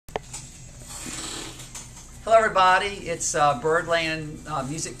Hello everybody, it's Birdland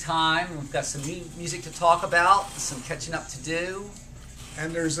music time. We've got some new music to talk about, some catching up to do.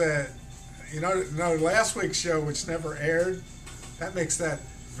 And there's last week's show, which never aired, that makes that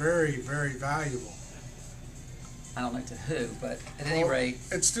very, very valuable. I don't know to who, but at any rate.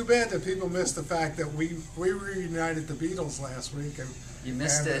 It's too bad that people missed the fact that we reunited the Beatles last week. And you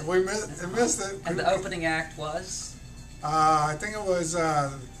missed it. We missed it. And the opening act was? I think it was,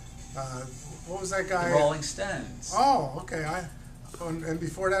 what was that guy? The Rolling Stones. Oh, okay. And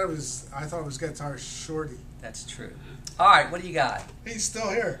before that, I thought it was Guitar Shorty. That's true. All right, what do you got? He's still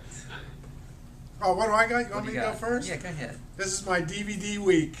here. Oh, what do I got? You want me to go first? Yeah, go ahead. This is my DVD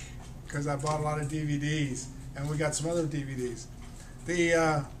week because I bought a lot of DVDs, and we got some other DVDs.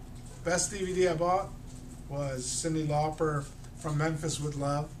 The best DVD I bought was Cyndi Lauper from Memphis with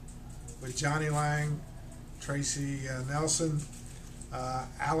Love, with Johnny Lang, Tracy Nelson,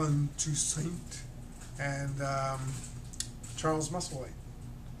 Alan Toussaint, and Charles Musselwhite.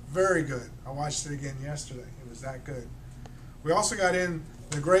 Very good. I watched it again yesterday. It was that good. We also got in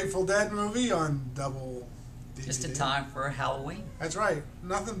the Grateful Dead movie on double DVD. Just in time for Halloween. That's right.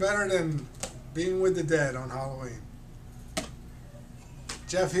 Nothing better than being with the dead on Halloween.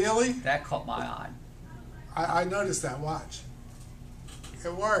 Jeff Healey. That caught my eye. I noticed that. Watch.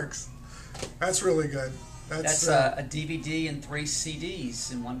 It works. That's really good. That's a DVD and 3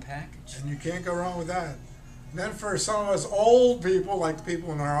 CDs in one package. And you can't go wrong with that. And then for some of us old people, like the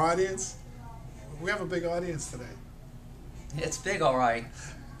people in our audience, we have a big audience today. It's big, all right.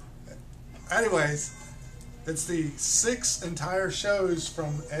 Anyways, it's the 6 entire shows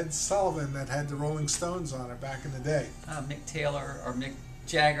from Ed Sullivan that had the Rolling Stones on it back in the day. Mick Taylor or Mick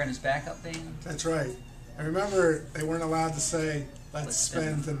Jagger and his backup band. That's right. And remember, they weren't allowed to say, let's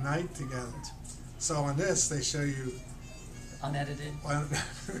spend the night together. So on this, they show you... Unedited?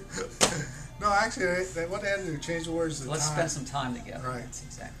 No, actually, what they had to do, change the words to Let's spend some time together. Right. That's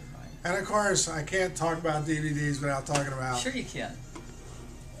exactly right. And of course, I can't talk about DVDs without talking about... Sure you can.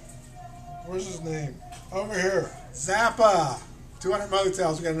 Where's his name? Over here. Zappa. 200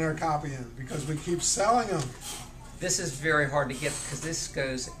 Motels, we got another copy in because we keep selling them. This is very hard to get because this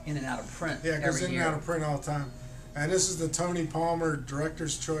goes in and out of print every year. Yeah, it goes in and out of print all the time. And this is the Tony Palmer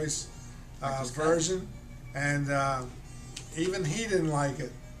Director's Choice version. And even he didn't like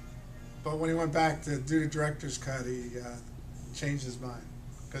it. But when he went back to do the director's cut, he changed his mind.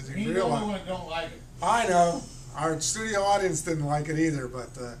 Because he realized... the only one don't like it. I know. Our studio audience didn't like it either, but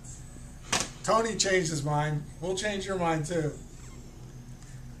Tony changed his mind. We'll change your mind too.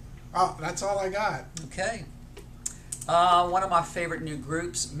 Oh, that's all I got. Okay. One of my favorite new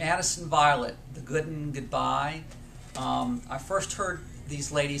groups, Madison Violet, The Good and Goodbye. I first heard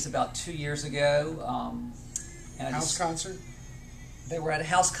these ladies about 2 years ago. House concert? They were at a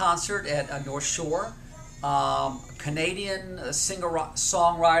house concert at North Shore. Canadian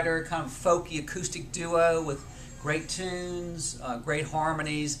singer-songwriter, kind of folky acoustic duo with great tunes, great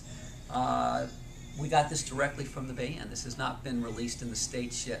harmonies. We got this directly from the band. This has not been released in the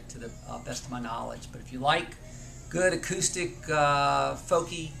States yet, to the best of my knowledge. But if you like good acoustic,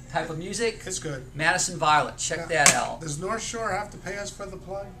 folky type of music, it's good. Madison Violet, check that out. Does North Shore have to pay us for the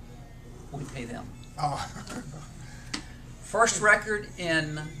plug? We pay them. Oh. First record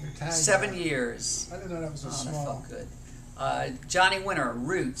in 7 years. I didn't know that was so small. That felt good. Johnny Winter,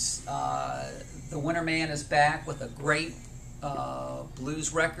 Roots. The Winter Man is back with a great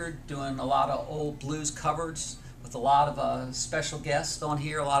blues record, doing a lot of old blues covers with a lot of special guests on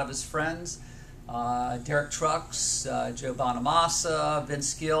here, a lot of his friends. Derek Trucks, Joe Bonamassa,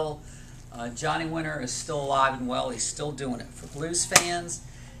 Vince Gill. Johnny Winter is still alive and well. He's still doing it for blues fans.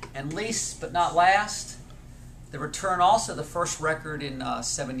 And least but not last, the return also the first record in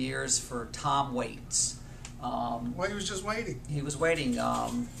 7 years for Tom Waits. Well, he was just waiting. He was waiting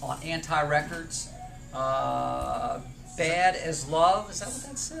on Anti Records. Bad as Love, is that what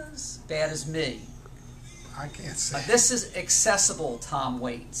that says? Bad as Me. I can't say. This is accessible Tom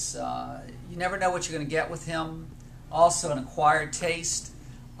Waits. You never know what you're going to get with him. Also an acquired taste,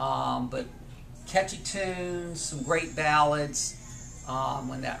 but catchy tunes, some great ballads.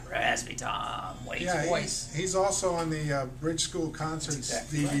 When that raspy Tom Waits voice. He's also on the Bridge School Concerts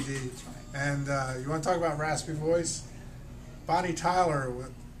exactly DVD. Right. That's right. And you want to talk about raspy voice? Bonnie Tyler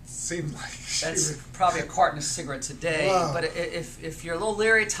seemed like that's probably a carton of cigarettes a day. Wow. But if you're a little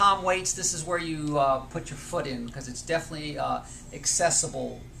leery, Tom Waits, this is where you put your foot in because it's definitely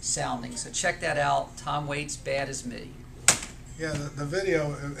accessible sounding. So check that out. Tom Waits, Bad as Me. Yeah, the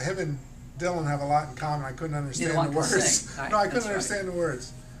video, him and Dylan have a lot in common. I couldn't understand the words. Right, no, I couldn't understand the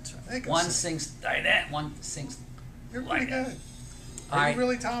words. Right. One sings like that, one sings You're like pretty that. good. Are you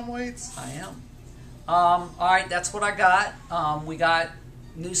really Tom Waits? I am. All right, that's what I got. We got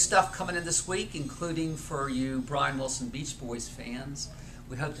new stuff coming in this week, including for you Brian Wilson Beach Boys fans.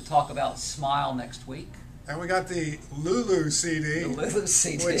 We hope to talk about Smile next week. And we got the Lulu CD, The Lulu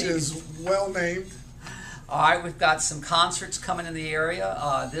CD. which is well named. All right, we've got some concerts coming in the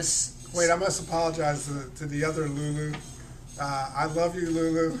area. Wait, I must apologize to the other Lulu. I love you,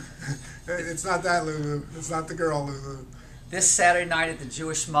 Lulu. It's not that Lulu. It's not the girl Lulu. This Saturday night at the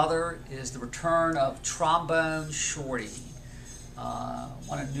Jewish Mother is the return of Trombone Shorty,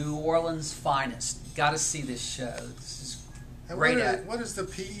 one of New Orleans' finest. Got to see this show. This is great. What does the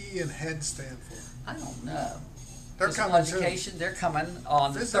PE and head stand for? I don't know. They're Physical coming education. They're coming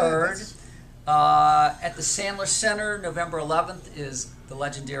on the Physical 3rd. At the Sandler Center, November 11th is the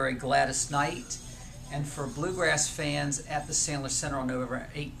legendary Gladys Knight. And for bluegrass fans at the Sandler Center on November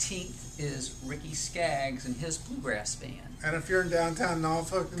 18th is Ricky Skaggs and his bluegrass band. And if you're in downtown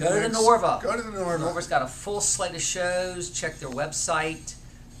Norfolk, Go to the Norva. Go to the Norva. Norva's got a full slate of shows. Check their website.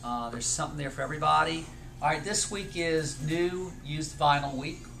 There's something there for everybody. All right, this week is new used vinyl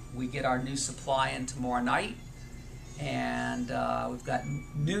week. We get our new supply in tomorrow night. And we've got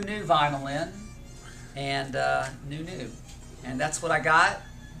new vinyl in. And new. And that's what I got.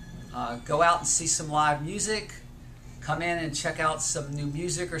 Go out and see some live music. Come in and check out some new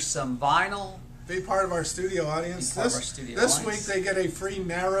music or some vinyl. Be part of our studio audience. This week they get a free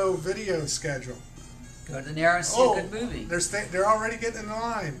Narrow video schedule. Go to the Narrow and see a good movie. They're already getting in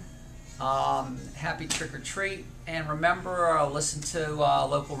line. Happy trick or treat. And remember, listen to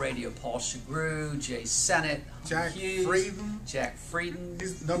local radio. Paul Shagru, Jay Sennett, Jack Hughes, Frieden. Jack Frieden.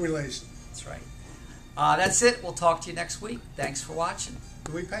 He's no relation. That's right. That's it. We'll talk to you next week. Thanks for watching.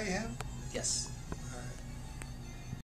 Do we pay him? Yes.